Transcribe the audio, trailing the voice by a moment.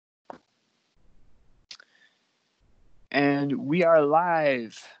And we are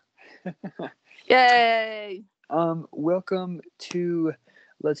live. Yay! Welcome to,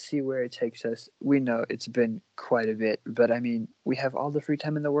 let's see where it takes us. We know it's been quite a bit, but I mean, we have all the free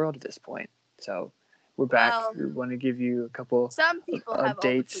time in the world at this point. So we're back. Well, We want to give you a couple some of people have all the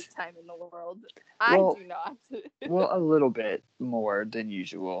free updates. time in the world. I Well, do not. well, a little bit more than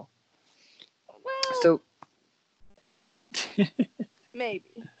usual. Well, So,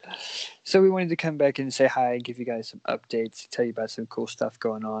 maybe. so we wanted to come back and say hi, give you guys some updates, tell you about some cool stuff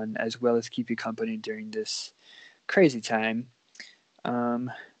going on, as well as keep you company during this crazy time.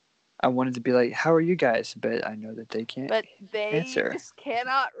 Um, I wanted to be like, "How are you guys?" But I know that they can't But they answer. just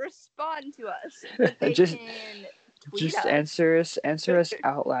cannot respond to us. But they just can tweet just us. answer us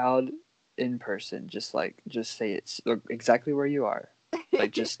out loud in person. Just say it exactly where you are.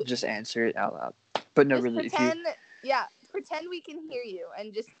 Like just answer it out loud. But no, Just really, if you pretend we can hear you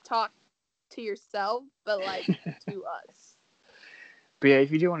and just talk to yourself, but like to us. but yeah,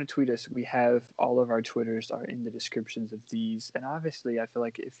 if you do want to tweet us, we have all of our Twitters are in the descriptions of these. And obviously, I feel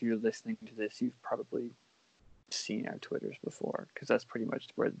like if you're listening to this, you've probably seen our Twitters before because that's pretty much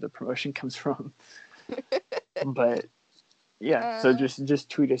where the promotion comes from. But yeah, so just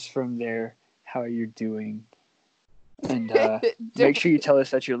tweet us from there how you're doing, and make sure you tell us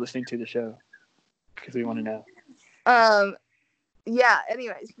that you're listening to the show because we want to know. Yeah,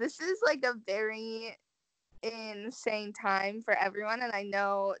 anyways, this is like a very insane time for everyone, and I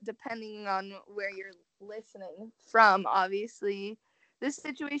know depending on where you're listening from, obviously this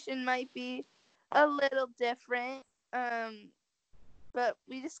situation might be a little different, but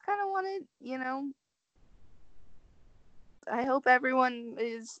we just kind of wanted, I hope everyone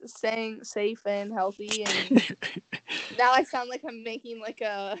is staying safe and healthy. And now I sound like I'm making like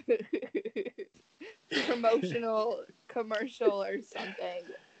a promotional commercial or something,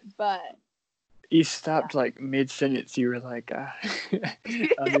 but You stopped like mid sentence. You were like, I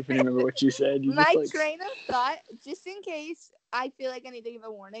don't even remember what you said. You just my like train of thought, just in case I feel like I need to give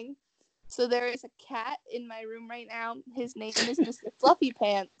a warning. So there is a cat in my room right now. His name is Mr. Fluffy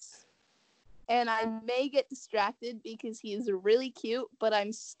Pants. And I may get distracted because he is really cute, but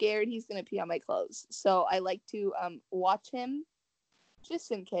I'm scared he's going to pee on my clothes. So I like to watch him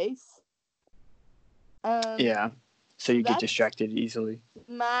just in case. yeah. So you get That's distracted easily.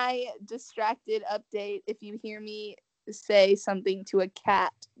 my distracted update. If you hear me say something to a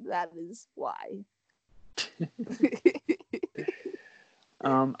cat, that is why.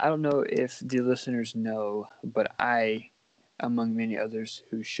 I don't know if the listeners know, but I, among many others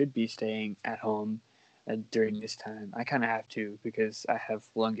who should be staying at home during this time, I kind of have to because I have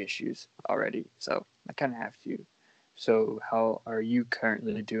lung issues already. So I kind of have to. So how are you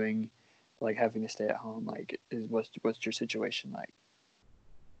currently doing? Like having to stay at home, like what's your situation like?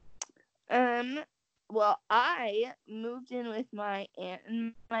 Well, I moved in with my aunt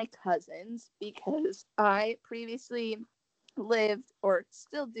and my cousins because I previously lived, or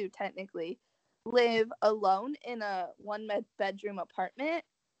still do technically, live alone in a bedroom apartment.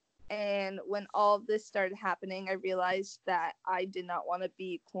 And when all of this started happening, I realized that I did not want to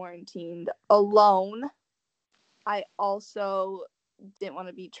be quarantined alone. I also didn't want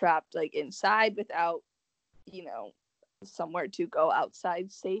to be trapped like inside without, you know, somewhere to go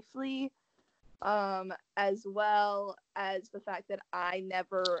outside safely. As well as the fact that I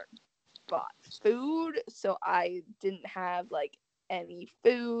never bought food, so I didn't have like any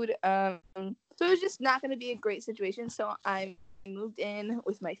food. So it was just not going to be a great situation. So I moved in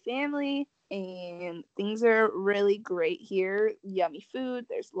with my family, and things are really great here. Yummy food.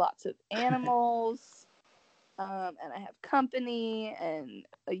 There's lots of animals. And I have company and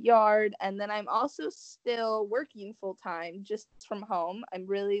a yard. And then I'm also still working full time just from home. I'm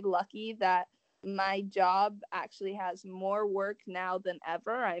really lucky that my job actually has more work now than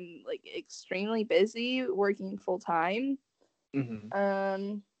ever. I'm like extremely busy working full time. Mm-hmm.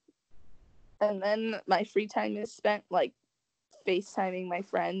 And then my free time is spent like FaceTiming my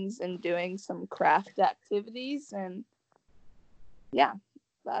friends and doing some craft activities. And yeah,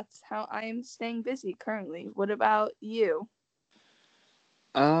 that's how I am staying busy currently. What about you?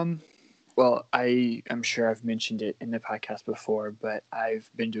 Um, well, I'm sure I've mentioned it in the podcast before, but I've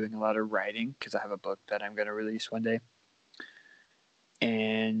been doing a lot of writing because I have a book that I'm going to release one day.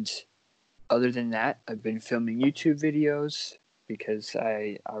 And other than that, I've been filming YouTube videos because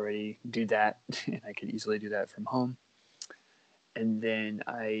I already do that and I could easily do that from home. And then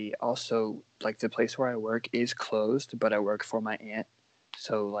I also, like, the place where I work is closed, but I work for my aunt.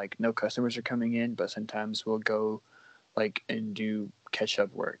 So, like, no customers are coming in, but sometimes we'll go, like, and do catch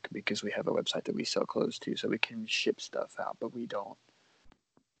up work because we have a website that we sell clothes to, so we can ship stuff out, but we don't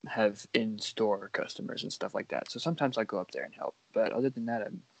have in-store customers and stuff like that. So sometimes I go up there and help, but other than that,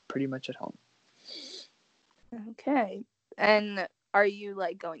 I'm pretty much at home. Okay. And are you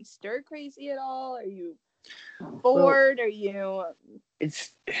like going stir crazy at all? Are you Well, bored? Are you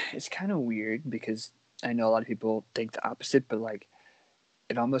it's kind of weird because I know a lot of people think the opposite, but like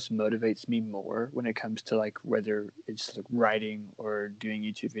it almost motivates me more when it comes to like whether it's like writing or doing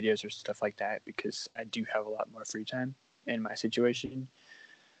YouTube videos or stuff like that, because I do have a lot more free time in my situation.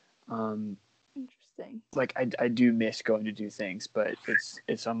 Um, interesting? like I do miss going to do things, but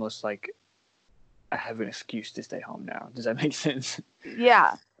it's almost like I have an excuse to stay home now. Does that make sense?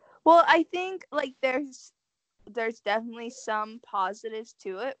 Yeah. Well, I think like there's definitely some positives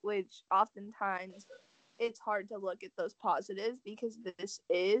to it, which oftentimes it's hard to look at those positives because this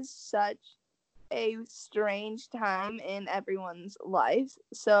is such a strange time in everyone's life.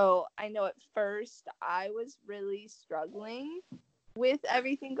 So I know at first I was really struggling with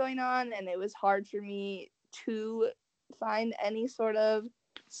everything going on, and it was hard for me to find any sort of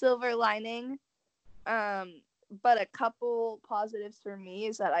silver lining. But a couple positives for me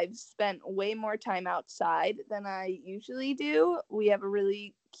is that I've spent way more time outside than I usually do. We have a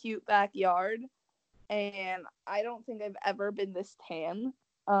really cute backyard, and I don't think I've ever been this tan.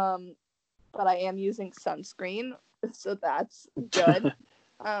 But I am using sunscreen, so that's good.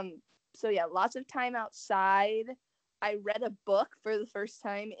 Um, so yeah, lots of time outside. I read a book for the first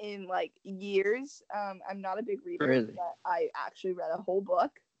time in like years. I'm not a big reader, Really? but I actually read a whole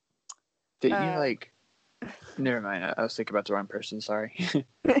book. Did you Um, like? Never mind. I was thinking about the wrong person. Sorry.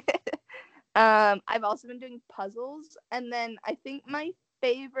 I've also been doing puzzles, and then I think my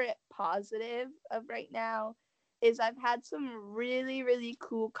favorite positive of right now is I've had some really, really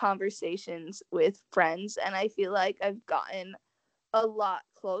cool conversations with friends, and I feel like I've gotten a lot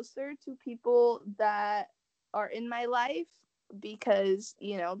closer to people that are in my life because,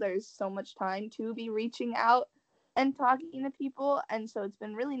 there's so much time to be reaching out and talking to people. And so it's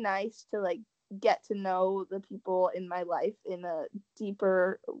been really nice to like get to know the people in my life in a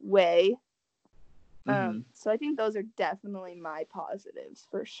deeper way. Hmm. So I think those are definitely my positives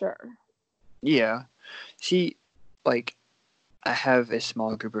for sure. Yeah. See, like I have a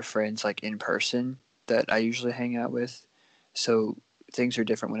small group of friends like in person that I usually hang out with. So things are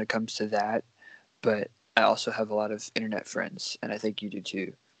different when it comes to that, but I also have a lot of internet friends and I think you do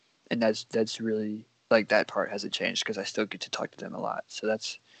too. And that's really like that part hasn't changed because I still get to talk to them a lot. So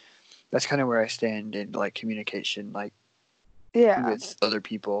that's kind of where I stand in like communication like Yeah. with other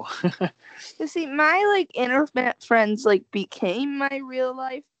people. You see, my like internet friends like became my real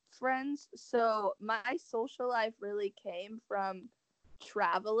life friends. So my social life really came from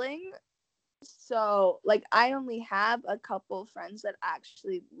traveling. So like I only have a couple friends that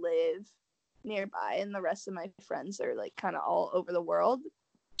actually live nearby, and the rest of my friends are like kind of all over the world.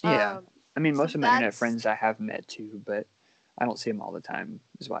 Yeah. Um, I mean, so most of my internet that's friends I have met too, but I don't see them all the time,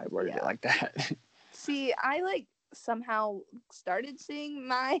 is why I worded it yeah. like that. See, I like somehow started seeing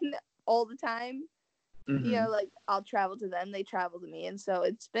mine all the time. Hmm. Like I'll travel to them, they travel to me, and so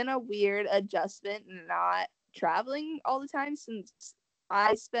it's been a weird adjustment not traveling all the time since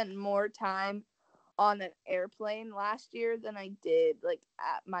I spent more time on an airplane last year than I did like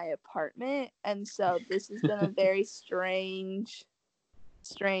at my apartment, and so this has been a very strange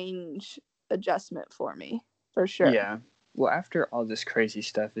adjustment for me for sure. Yeah. Well, after all this crazy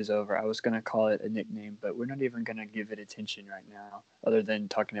stuff is over, I was going to call it a nickname, but we're not even going to give it attention right now, other than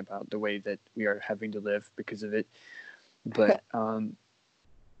talking about the way that we are having to live because of it. But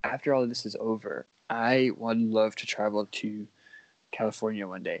after all of this is over, I would love to travel to California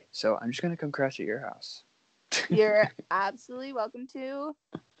one day. So I'm just going to come crash at your house. You're absolutely welcome to.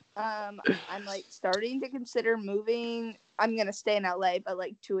 I'm like starting to consider moving. I'm gonna stay in LA, but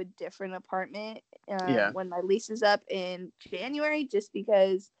like to a different apartment Yeah. when my lease is up in January, just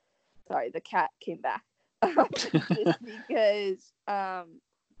because. Sorry, the cat came back. Just because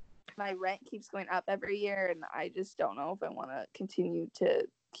my rent keeps going up every year, and I just don't know if I want to continue to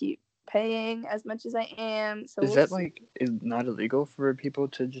keep paying as much as I am. So Is we'll that see. like is not illegal for people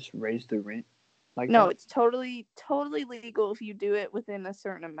to just raise the rent like No, that? it's totally legal if you do it within a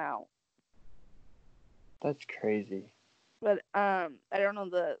certain amount. That's crazy. But I don't know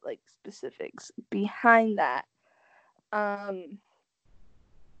the like specifics behind that. Um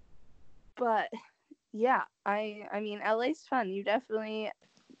but yeah, I mean LA's fun. You definitely,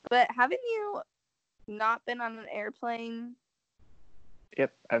 but haven't you not been on an airplane?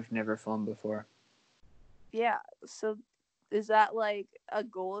 Yep, I've never flown before. Yeah. So is that like a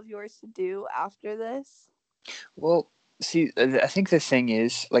goal of yours to do after this? Well, see, I think the thing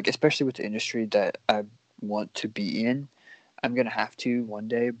is, like, especially with the industry that I want to be in, I'm gonna have to one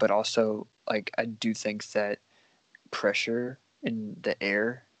day, but also like I do think that pressure in the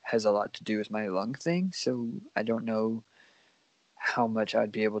air has a lot to do with my lung thing. So I don't know how much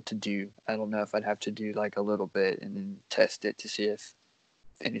I'd be able to do. I don't know if I'd have to do like a little bit and then test it to see if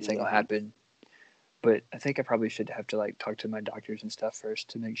anything will Yeah. happen. But I think I probably should have to like talk to my doctors and stuff first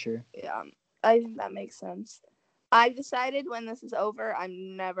to make sure. Yeah, I think that makes sense. I've decided when this is over,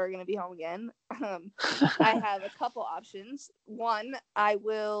 I'm never going to be home again. I have a couple options. One, I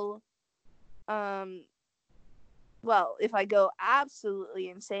will, well, if I go absolutely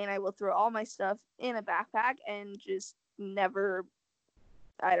insane, I will throw all my stuff in a backpack and just never,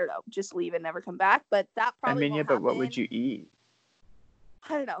 I don't know, just leave and never come back. But that I probably mean, yeah, won't but happen. what would you eat?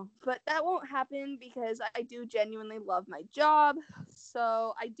 I don't know, but that won't happen because I do genuinely love my job.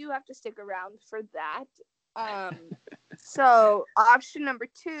 So I do have to stick around for that. So option number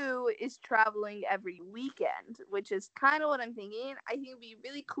 2 is traveling every weekend, which is kind of what I'm thinking. I think it'd be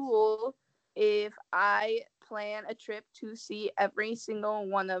really cool if I plan a trip to see every single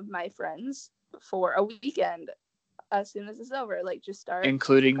one of my friends for a weekend as soon as it's over. Like, just start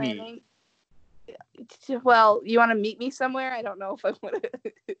Including me. planning. Well, you want to meet me somewhere? I don't know if I want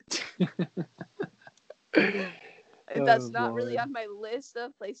to. That's not really on my list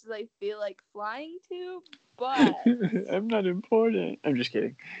of places I feel like flying to, but I'm not important. I'm just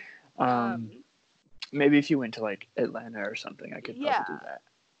kidding. Maybe if you went to like Atlanta or something, I could yeah. probably do that.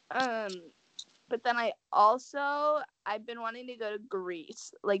 But then I've been wanting to go to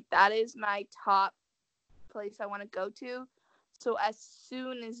Greece. Like, that is my top place I want to go to. So as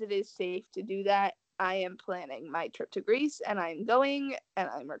soon as it is safe to do that, I am planning my trip to Greece, and I'm going, and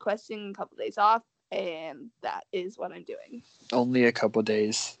I'm requesting a couple days off, and that is what I'm doing. Only a couple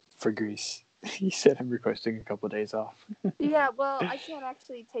days for Greece. He said I'm requesting a couple days off. Yeah, well, I can't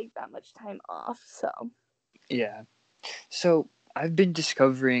actually take that much time off, so. Yeah. So I've been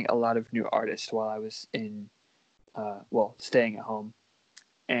discovering a lot of new artists while I was staying at home.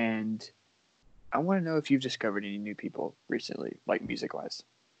 And I want to know if you've discovered any new people recently, like music-wise.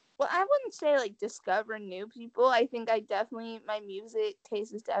 Well, I wouldn't say like discover new people. I think my music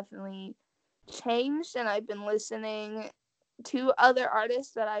taste has definitely changed, and I've been listening to other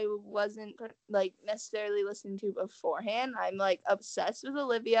artists that I wasn't like necessarily listening to beforehand. I'm like obsessed with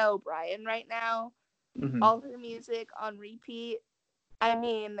Olivia O'Brien right now. Mm-hmm. All her music on repeat. I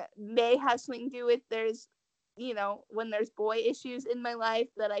mean, may have something to do with when there's boy issues in my life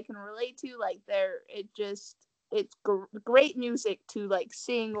that I can relate to. Like, it's great music to like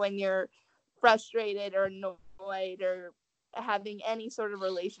sing when you're frustrated or annoyed or having any sort of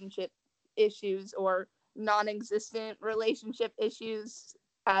relationship issues or non-existent relationship issues,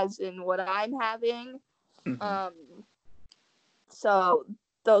 as in what I'm having. Mm-hmm. So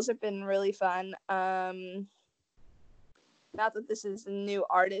those have been really fun. Not that this is a new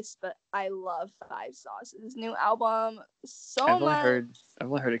artist, but I love Five Sauce's new album so much. I've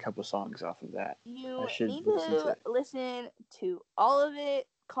only heard a couple songs off of that. You I should need listen to to it. listen to all of it.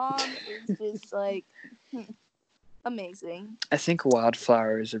 Calm is just like amazing. I think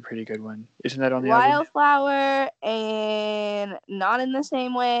Wildflower is a pretty good one. Isn't that on the album? Wildflower and Not in the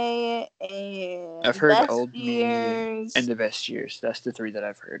Same Way and I've heard Best Old Years. Me and The Best Years. That's the 3 that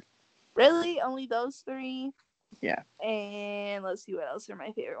I've heard. Really? Only those 3? Yeah. And let's see what else are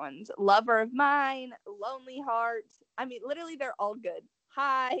my favorite ones. Lover of Mine, Lonely Heart. I mean, literally, they're all good.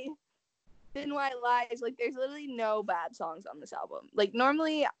 Hi. Thin White Lies. Like, there's literally no bad songs on this album. Like,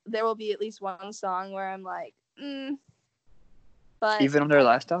 normally, there will be at least one song where I'm like, But even on their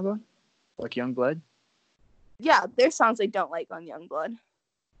last album? Like Youngblood? Yeah, there's songs I don't like on Youngblood.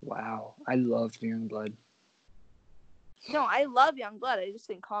 Wow. I loved Youngblood. No, I love Youngblood. I just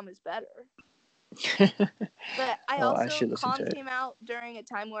think Calm is better. But Calm came out during a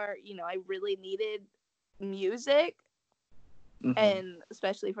time where, I really needed music. Mm-hmm. And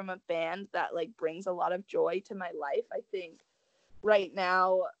especially from a band that like brings a lot of joy to my life. I think right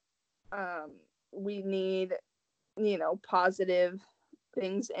now we need, positive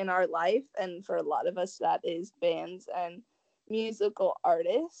things in our life. And for a lot of us, that is bands and musical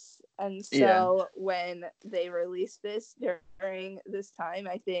artists. And so when they released this during this time,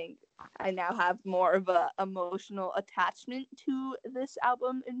 I think I now have more of a emotional attachment to this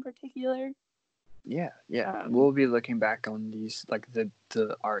album in particular. Yeah. We'll be looking back on these, like the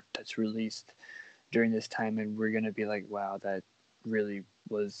art that's released during this time, and we're gonna be like, wow, that really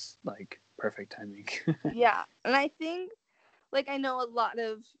was like perfect timing. Yeah, and I think, like, I know a lot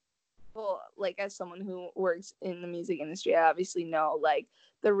of, well, like, as someone who works in the music industry, I obviously know, like,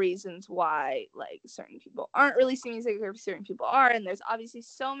 the reasons why, like, certain people aren't releasing music or certain people are, and there's obviously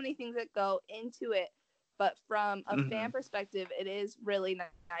so many things that go into it. but from a Mhm. fan perspective, it is really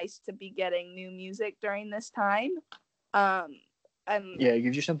nice to be getting new music during this time. And Yeah, it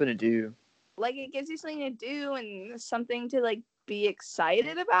gives you something to do. like it gives you something to do and something to like be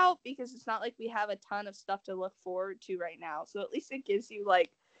excited about, because it's not like we have a ton of stuff to look forward to right now. So at least it gives you like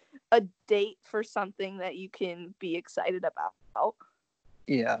a date for something that you can be excited about.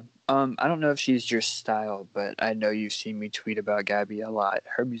 Yeah. I don't know if she's your style, but I know you've seen me tweet about Gabby a lot.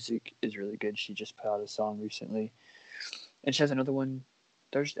 Her music is really good. She just put out a song recently, and she has another one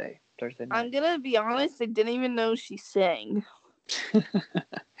Thursday night. I'm gonna be honest, I didn't even know she sang.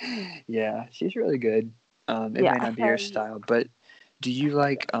 Yeah, she's really good. It Yeah, may not be your style, but do you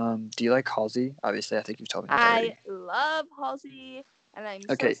like Halsey? Obviously, I think you've told me that I already. love Halsey, and I'm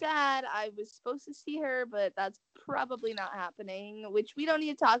so Okay. sad. I was supposed to see her, but that's probably not happening, which we don't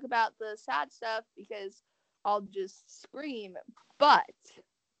need to talk about the sad stuff because I'll just scream. But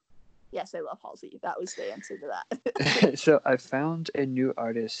yes, I love Halsey. That was the answer to that. So I found a new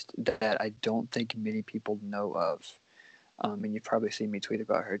artist that I don't think many people know of. And you've probably seen me tweet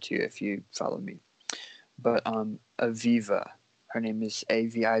about her too if you follow me. But Aviva, her name is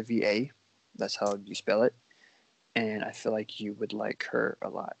Aviva. That's how you spell it. And I feel like you would like her a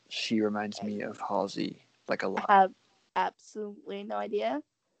lot. She reminds me of Halsey like a I lot. have absolutely no idea.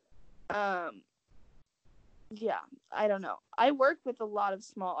 Yeah, I don't know. I work with a lot of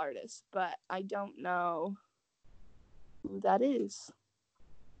small artists, but I don't know who that is.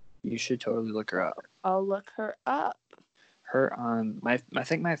 You should totally look her up. I'll look her up. Her I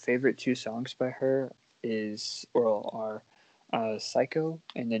think my favorite two songs by her are Psycho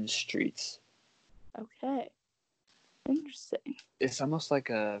and then Streets. Okay. Interesting. It's almost like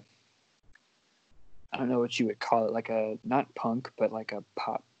I don't know what you would call it, like a not punk, but like a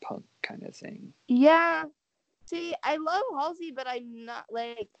pop punk kind of thing. Yeah. See, I love Halsey, but I'm not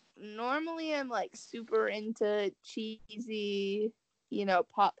like normally I'm like super into cheesy,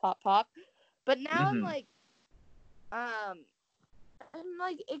 pop pop pop. But now Mm-hmm. I'm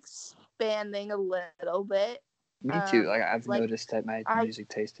like expanding a little bit. Me too. Like I've Like noticed that my I music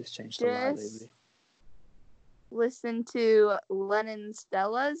taste has changed a lot just lately. listened to Lennon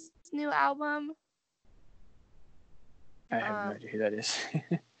Stella's new album. I have no Um, idea who that is.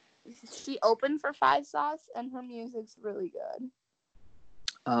 she opened for Five Sauce, and her music's really good.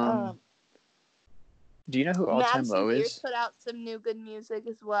 um, do you know who All Time Madison Low Beers is? put out some new good music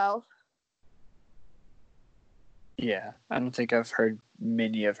as well. Yeah, I don't think I've heard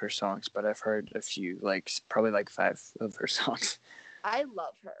many of her songs, but I've heard a few, like probably like 5 of her songs. I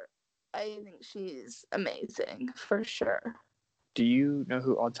love her. I think she's amazing for sure. Do you know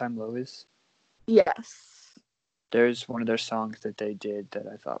who All Time Low is? Yes. There's one of their songs that they did that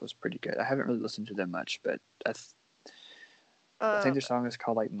I thought was pretty good. I haven't really listened to them much, but I think their song is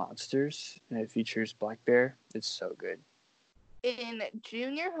called like Monsters, and it features Black Bear. It's so good. In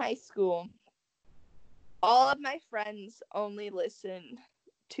junior high school, all of my friends only listened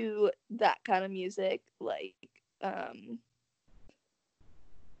to that kind of music. Like, I'm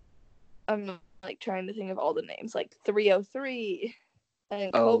like trying to think of all the names, like 303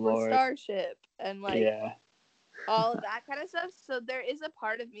 and Oh Cobra Lord, Starship and like yeah. all of that kind of stuff. So there is a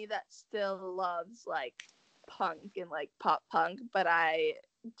part of me that still loves like punk and like pop punk, but I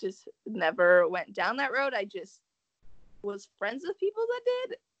just never went down that road. I just was friends with people that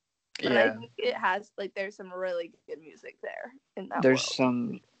did. But I Yeah, think it has like there's some really good music there in that there's world.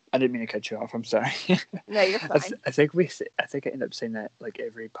 some. I didn't mean to cut you off. I'm sorry. No, you're fine. I think I end up saying that like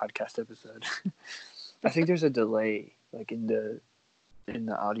every podcast episode. I think there's a delay like in the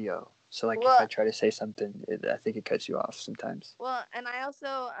audio. So like if I Well, try to say something, I think it cuts you off sometimes. well, and I also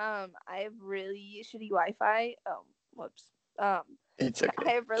I have really shitty Wi-Fi. Oh, whoops. Um, It's I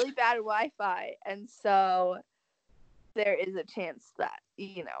okay. have really bad Wi-Fi, and so there is a chance that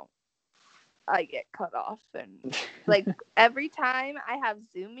I get cut off. And like every time I have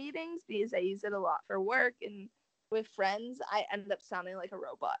Zoom meetings, because I use it a lot for work and with friends, I end up sounding like a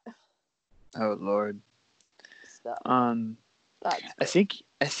robot. Oh Lord. So that's I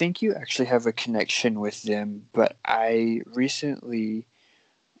think you actually have a connection with them, but I recently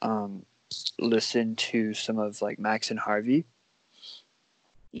listened to some of like Max and Harvey,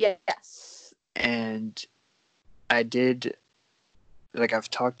 yes. and I did like I've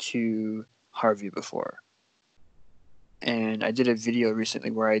talked to Harvey before, and I did a video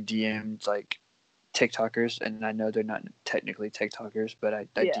recently where I DM'd like TikTokers, and I know they're not technically TikTokers, but I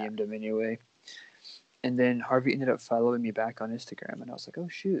Yeah. DM'd them anyway. And then Harvey ended up following me back on Instagram, and I was like, "Oh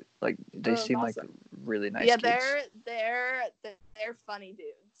shoot!" Like they seem Awesome. like really nice Yeah, kids. they're funny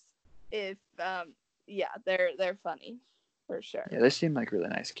dudes. If yeah, they're funny for sure. Yeah, they seem like really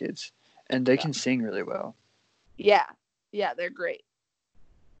nice kids. And they can sing really well. Yeah, they're great.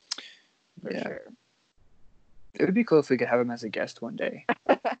 For sure. It would be cool if we could have him as a guest one day.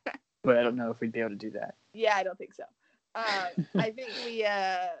 But I don't know if we'd be able to do that. Yeah, I don't think so. I think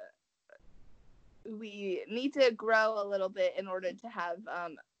we need to grow a little bit in order to have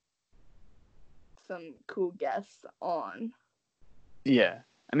some cool guests on. Yeah.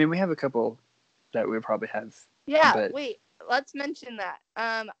 I mean, we have a couple that we probably have. Yeah, but... wait, let's mention that.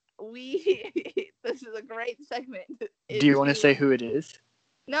 This is a great segment. Do you want to say who it is?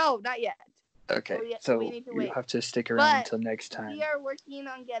 No, not yet. Okay, so we need to you wait. Have to stick around until next time. We are working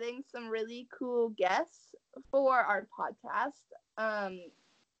on getting some really cool guests for our podcast.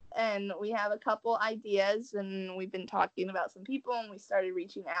 And we have a couple ideas, and we've been talking about some people, and we started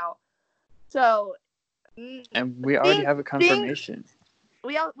reaching out. So, and we already have a confirmation.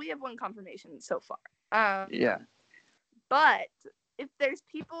 We have one confirmation so far. Yeah. But if there's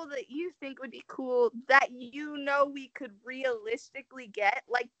people that you think would be cool that we could realistically get,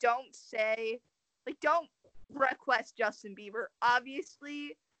 don't request Justin Bieber.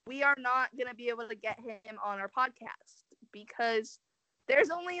 Obviously, we are not going to be able to get him on our podcast because there's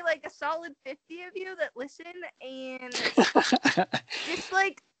only a solid 50 of you that listen, and just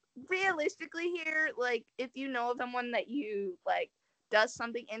realistically here, if you know of someone that you does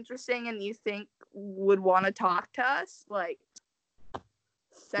something interesting and you think would want to talk to us,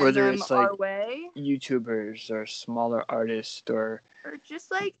 send whether them it's our way. YouTubers or smaller artists or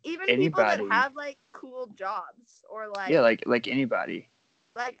just even anybody. People that have cool jobs or like anybody.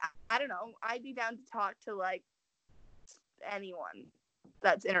 I don't know. I'd be down to talk to anyone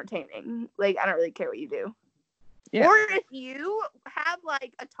that's entertaining. I don't really care what you do. Yeah. Or if you have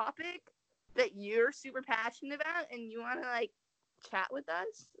a topic that you're super passionate about and you want to chat with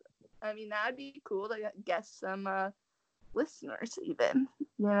us, I mean, that would be cool to get some listeners even.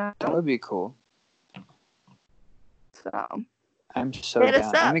 Yeah. That would be cool. So I'm so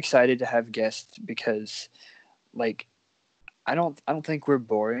down. I'm excited to have guests because I don't think we're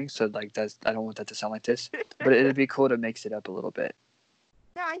boring, so that's, I don't want that to sound like this, but it'd be cool to mix it up a little bit.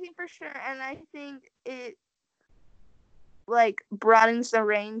 No, I think for sure, and I think it broadens the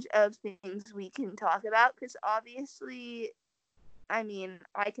range of things we can talk about, because obviously, I mean,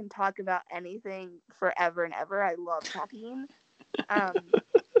 I can talk about anything forever and ever. I love talking,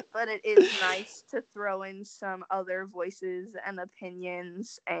 but it is nice to throw in some other voices and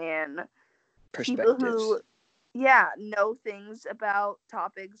opinions and people who know things about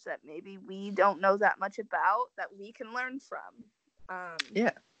topics that maybe we don't know that much about that we can learn from.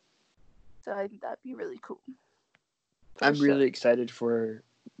 So I think that'd be really cool. I'm really excited for.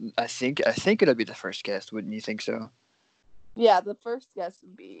 I think it'll be the first guest. Wouldn't you think so? Yeah, the first guest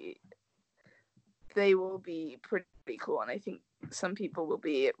would be. They will be pretty cool, and I think some people will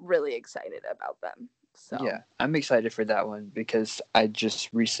be really excited about them. So yeah, I'm excited for that one because I just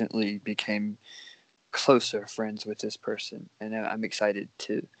recently became closer friends with this person, and I'm excited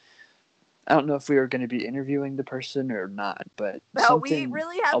to. I don't know if we are going to be interviewing the person or not, but we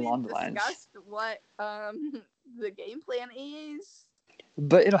really haven't discussed what the game plan is.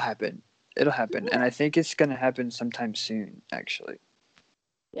 But it'll happen. And I think it's going to happen sometime soon, actually.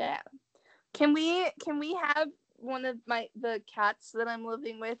 Yeah. Can we have one of the cats that I'm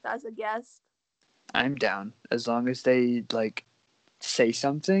living with as a guest? I'm down as long as they say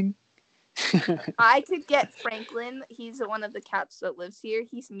something. I could get Franklin. He's one of the cats that lives here.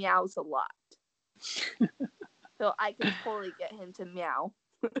 He meows a lot. So I could totally get him to meow.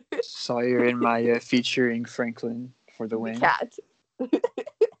 Sawyer and Maya featuring Franklin for the win. Cat.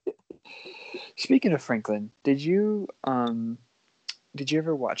 Speaking of Franklin, did you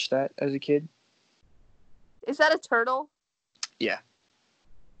ever watch that as a kid? Is that a turtle? Yeah.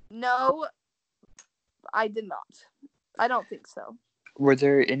 No, I did not. I don't think so. Were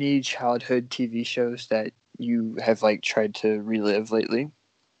there any childhood TV shows that you have tried to relive lately?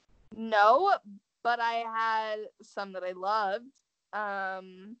 No, but I had some that I loved.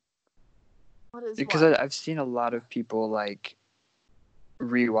 What is because one? I've seen a lot of people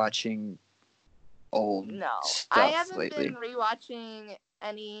rewatching old stuff I haven't lately. been rewatching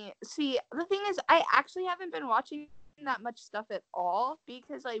any. See, the thing is, I actually haven't been watching that much stuff at all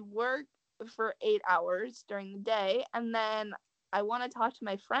because I work for 8 hours during the day, and then I want to talk to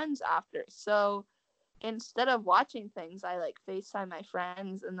my friends after. So instead of watching things, I FaceTime my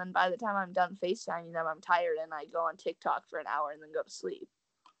friends, and then by the time I'm done FaceTiming them, I'm tired and I go on TikTok for an hour and then go to sleep.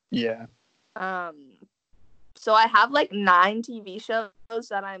 Yeah. So I have 9 TV shows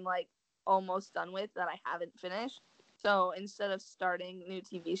that I'm almost done with that I haven't finished. So instead of starting new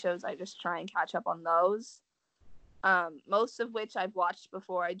TV shows, I just try and catch up on those. most of which I've watched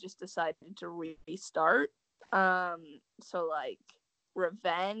before. I just decided to restart. So like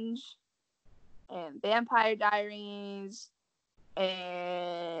Revenge and Vampire Diaries,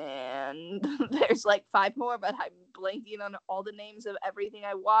 and there's like 5 more, but I'm blanking on all the names of everything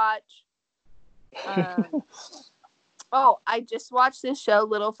I watch. Oh, I just watched this show,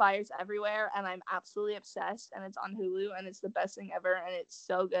 Little Fires Everywhere, and I'm absolutely obsessed. And it's on Hulu, and it's the best thing ever, and it's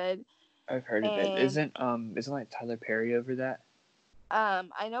so good. I've heard of it. Isn't like Tyler Perry over that?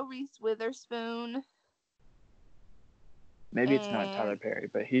 I know Reese Witherspoon. Maybe it's not Tyler Perry,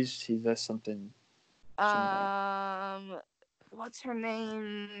 but he does something similar. What's her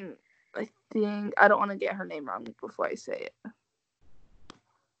name? I think I don't want to get her name wrong before I say it.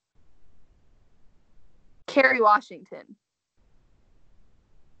 Kerry Washington.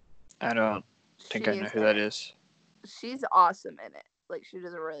 I don't think I know who that is. She's awesome in it. Like, she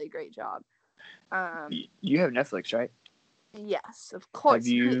does a really great job. You have Netflix, right? Yes, of course.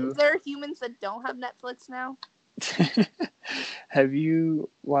 There are humans that don't have Netflix now. Have you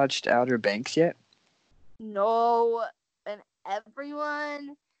watched Outer Banks yet? No, and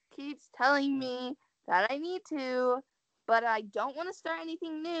everyone keeps telling me that I need to, but I don't want to start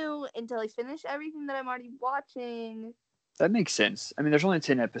anything new until I finish everything that I'm already watching. That makes sense. I mean, there's only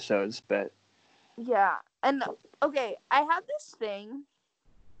 10 episodes, but... Yeah, and, okay, I have this thing,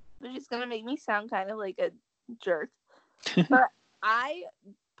 which is going to make me sound kind of like a jerk, but I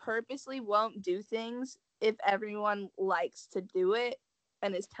purposely won't do things if everyone likes to do it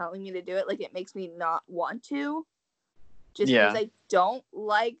and is telling me to do it. Like, it makes me not want to, just because I don't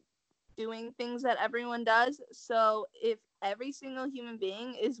like doing things that everyone does. So if every single human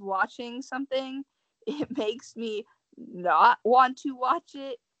being is watching something, it makes me not want to watch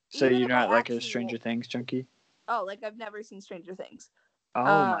it. So you're not like a Stranger Things junkie? Oh, like I've never seen Stranger Things. Oh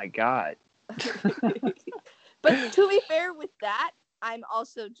my god. But to be fair with that, I'm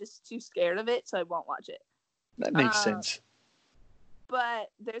also just too scared of it, so I won't watch it. That makes sense.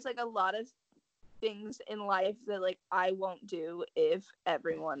 But there's like a lot of things in life that like I won't do if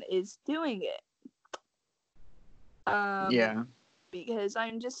everyone is doing it. Yeah. Because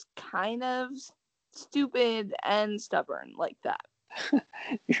I'm just kind of stupid and stubborn like that.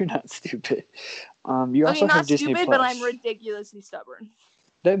 You're not stupid. You also have Disney stupid, Plus. But I'm ridiculously stubborn.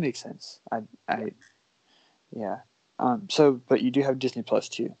 That makes sense. Yeah. But you do have Disney Plus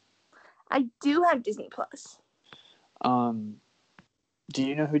too. I do have Disney Plus. Do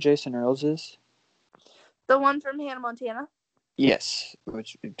you know who Jason Earls is? The one from Hannah Montana? Yes,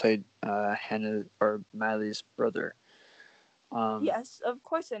 which played Hannah or Miley's brother. Yes, of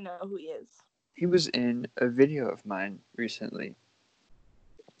course I know who he is. He was in a video of mine recently.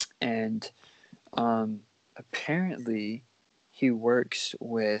 And apparently he works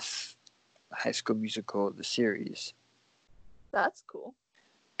with High School Musical, the series. That's cool.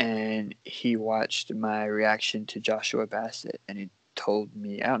 And he watched my reaction to Joshua Bassett, and he told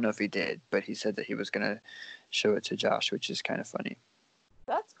me, I don't know if he did, but he said that he was going to show it to Josh, which is kind of funny.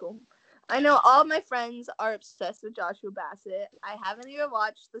 That's cool. I know all my friends are obsessed with Joshua Bassett. I haven't even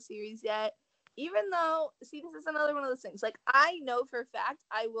watched the series yet. Even though, see, this is another one of those things. Like, I know for a fact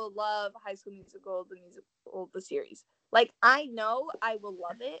I will love High School Musical, the series. Like, I know I will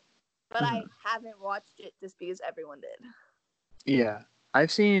love it, but I haven't watched it just because everyone did. Yeah.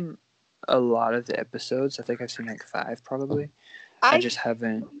 I've seen a lot of the episodes. I think I've seen like 5 probably. I just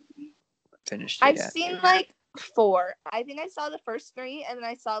haven't finished it yet. I've seen like 4. I think I saw the first 3, and then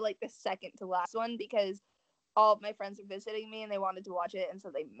I saw like the second to last one because all of my friends were visiting me and they wanted to watch it, and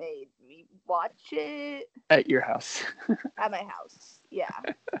so they made me watch it. At your house. At my house, yeah.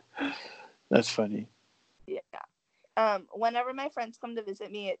 That's funny. Yeah. Whenever my friends come to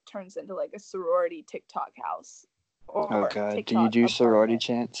visit me, it turns into like a sorority TikTok house. Oh god, TikTok do you do sorority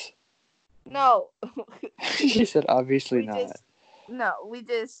chants? No. She said obviously not.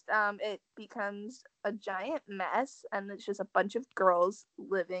 It becomes a giant mess, and it's just a bunch of girls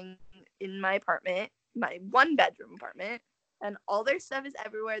living in my apartment, my 1-bedroom apartment, and all their stuff is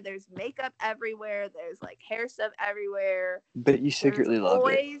everywhere. There's makeup everywhere. There's like hair stuff everywhere. But you secretly love it.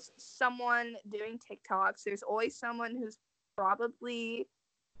 There's always someone doing TikToks. There's always someone who's probably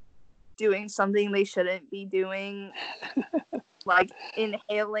doing something they shouldn't be doing, like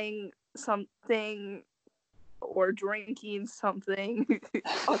inhaling something or drinking something.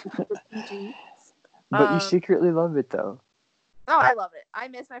 But you secretly love it though. Oh, I love it. I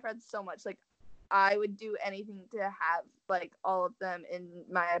miss my friends so much. Like, I would do anything to have like all of them in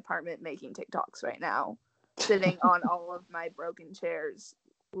my apartment making TikToks right now, sitting on all of my broken chairs,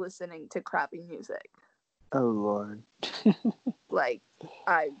 listening to crappy music. Oh Lord. Like,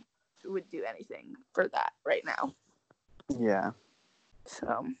 I would do anything for that right now. Yeah.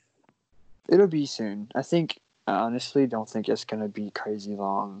 So It'll be soon. I honestly don't think it's going to be crazy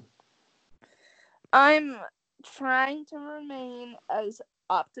long. I'm trying to remain as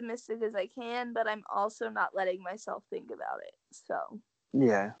optimistic as I can, but I'm also not letting myself think about it. So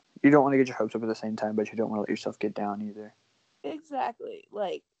Yeah. You don't want to get your hopes up at the same time, but you don't want to let yourself get down either. exactly.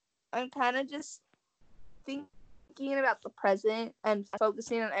 Like, I'm kind of just thinking about the present and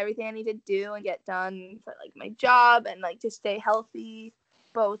focusing on everything I need to do and get done for like my job and like to stay healthy,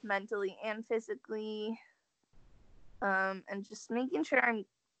 both mentally and physically. And just making sure I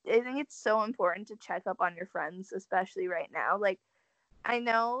think it's so important to check up on your friends, especially right now. Like, I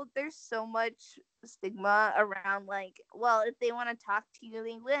know there's so much stigma around, like, well, if they want to talk to you,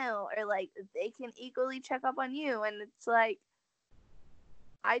 they will, or like they can equally check up on you. And it's like,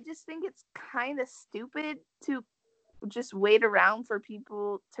 I just think it's kind of stupid to just wait around for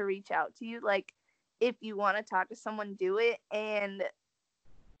people to reach out to you. Like, if you want to talk to someone, do it. And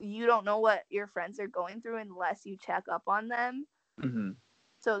you don't know what your friends are going through unless you check up on them. Mm-hmm.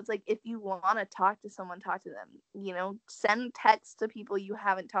 So it's like, if you want to talk to someone, talk to them. You know, send texts to people you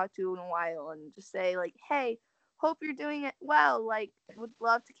haven't talked to in a while and just say, like, hey, hope you're doing it well. Like, would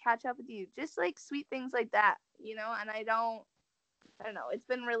love to catch up with you. Just like sweet things like that, you know? And I don't know. It's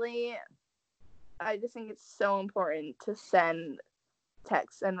been really, I just think it's so important to send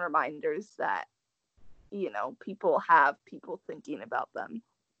texts and reminders that, you know, people have people thinking about them.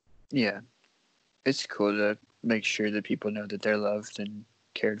 Yeah. It's cool to make sure that people know that they're loved and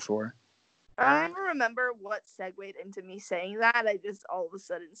cared for. I don't remember what segued into me saying that. I just all of a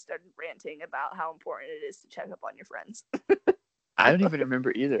sudden started ranting about how important it is to check up on your friends. I don't even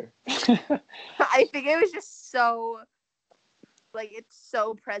remember either. I think it was just so, like, it's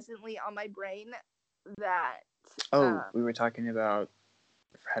so presently on my brain that. Oh, we were talking about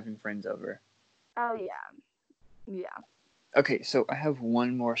having friends over. Oh, yeah. Yeah. Okay, so I have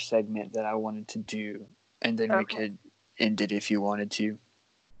one more segment that I wanted to do, and then we could end it if you wanted to.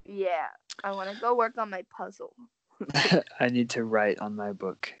 Yeah. I want to go work on my puzzle. I need to write on my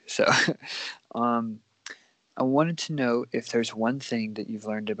book. So, I wanted to know if there's one thing that you've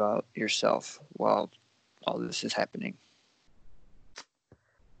learned about yourself while all this is happening.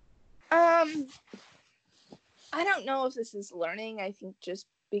 I don't know if this is learning. I think just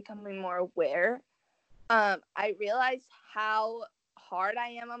becoming more aware. I realize how hard I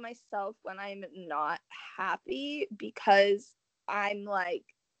am on myself when I'm not happy, because I'm like,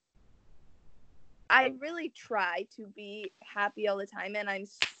 I really try to be happy all the time, and I'm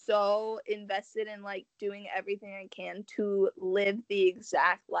so invested in like doing everything I can to live the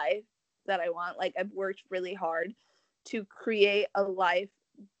exact life that I want. Like, I've worked really hard to create a life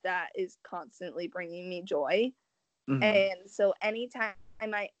that is constantly bringing me joy. Mm-hmm. And so anytime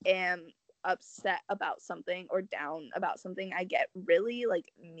I am upset about something or down about something, I get really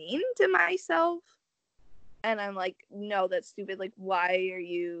like mean to myself. And I'm like, no, that's stupid. Like, why are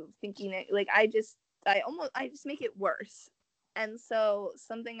you thinking it? Like, I just make it worse. And so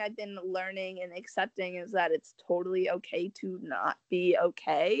something I've been learning and accepting is that it's totally okay to not be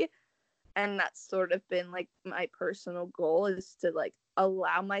okay. And that's sort of been like my personal goal, is to like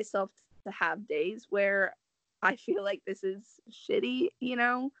allow myself to have days where I feel like this is shitty, you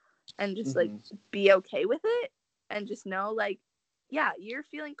know, and just like be okay with it, and just know, like, yeah, you're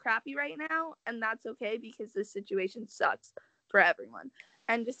feeling crappy right now, and that's okay, because this situation sucks for everyone.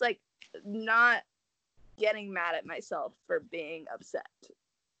 And just like not getting mad at myself for being upset.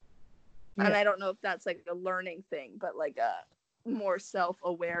 Yeah. And I don't know if that's like a learning thing, but like a more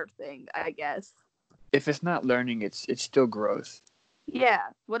self-aware thing, I guess. If it's not learning, it's still growth. Yeah.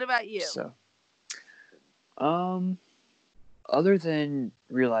 What about you? So, other than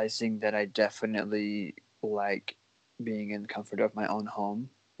realizing that I definitely like being in the comfort of my own home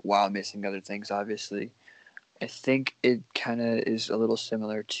while missing other things, obviously, I think it kind of is a little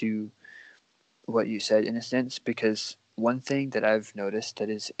similar to what you said in a sense, because one thing that I've noticed that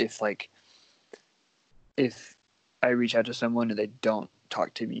is, if I reach out to someone and they don't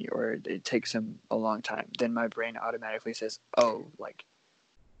talk to me, or it takes them a long time, then my brain automatically says, oh, like,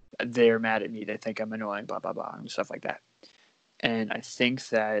 they're mad at me, they think I'm annoying, blah blah blah, and stuff like that. And I think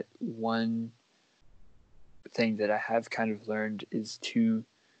that one thing that I have kind of learned is to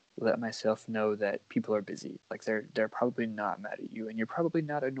let myself know that people are busy. Like, they're probably not mad at you, and you're probably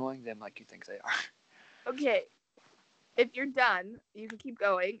not annoying them like you think they are. Okay. If you're done, you can keep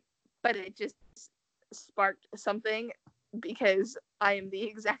going, but it just sparked something, because I am the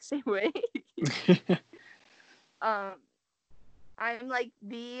exact same way. I'm like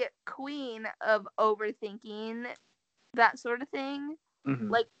the queen of overthinking that sort of thing. Mm-hmm.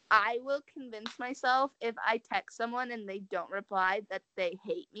 Like, I will convince myself if I text someone and they don't reply that they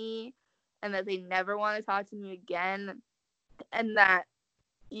hate me and that they never want to talk to me again, and that,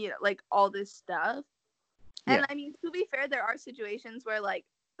 like, all this stuff. And Yeah. I mean, to be fair, there are situations where, like,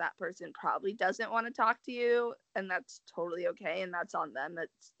 that person probably doesn't want to talk to you, and that's totally okay, and that's on them.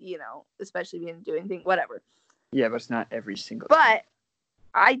 That's, especially being doing things, whatever. Yeah, but it's not every single time. But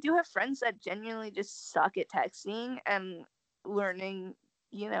I do have friends that genuinely just suck at texting and learning,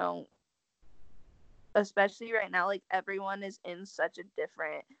 especially right now, like, everyone is in such a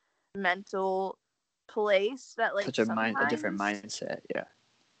different mental place that, like, Such a different mindset. Yeah.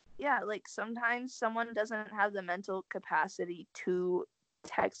 yeah, like, sometimes someone doesn't have the mental capacity to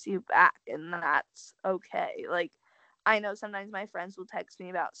text you back, and that's okay. Like, I know sometimes my friends will text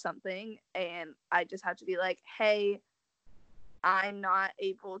me about something, and I just have to be like, hey, I'm not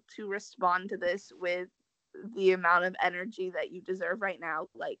able to respond to this with the amount of energy that you deserve right now.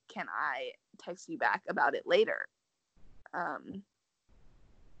 Like, can I text you back about it later? And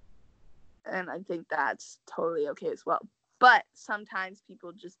I think that's totally okay as well. But sometimes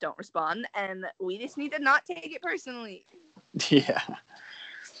people just don't respond, and we just need to not take it personally. Yeah.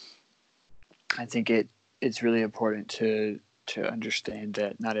 I think it's really important to understand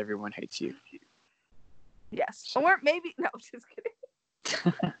that not everyone hates you. Yes. So. Or maybe, no, just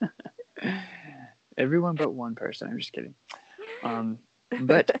kidding. Everyone but one person. I'm just kidding.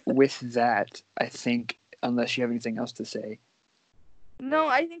 But with that, I think, unless you have anything else to say. No,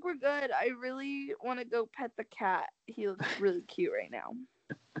 I think we're good. I really want to go pet the cat. He looks really cute right now.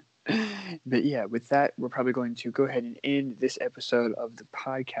 But yeah, with that, we're probably going to go ahead and end this episode of the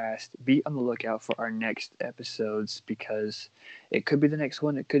podcast. Be on the lookout for our next episodes, because it could be the next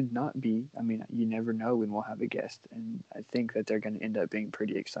one. It could not be. I mean, you never know when we'll have a guest. And I think that they're going to end up being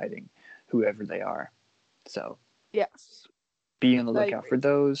pretty exciting, whoever they are. So yes, be on the lookout for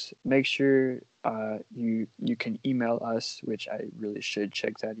those. Make sure you can email us, which I really should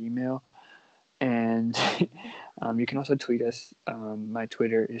check that email. And you can also tweet us. My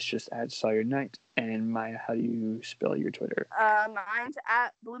Twitter is just at Sawyer Knight. And Maya, how do you spell your Twitter? Mine's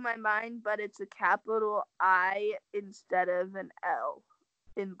at Blew My Mind, but it's a capital I instead of an L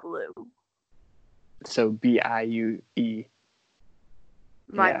in blue. So BIUE.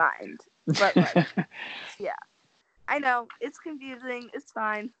 My mind. But like, yeah. I know, it's confusing. It's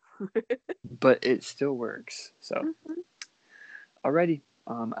fine. But it still works. So, alrighty.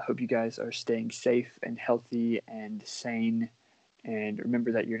 I hope you guys are staying safe and healthy and sane. And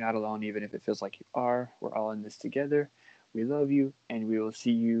remember that you're not alone, even if it feels like you are. We're all in this together. We love you, and we will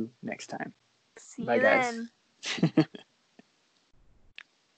see you next time. See Bye, you guys. then.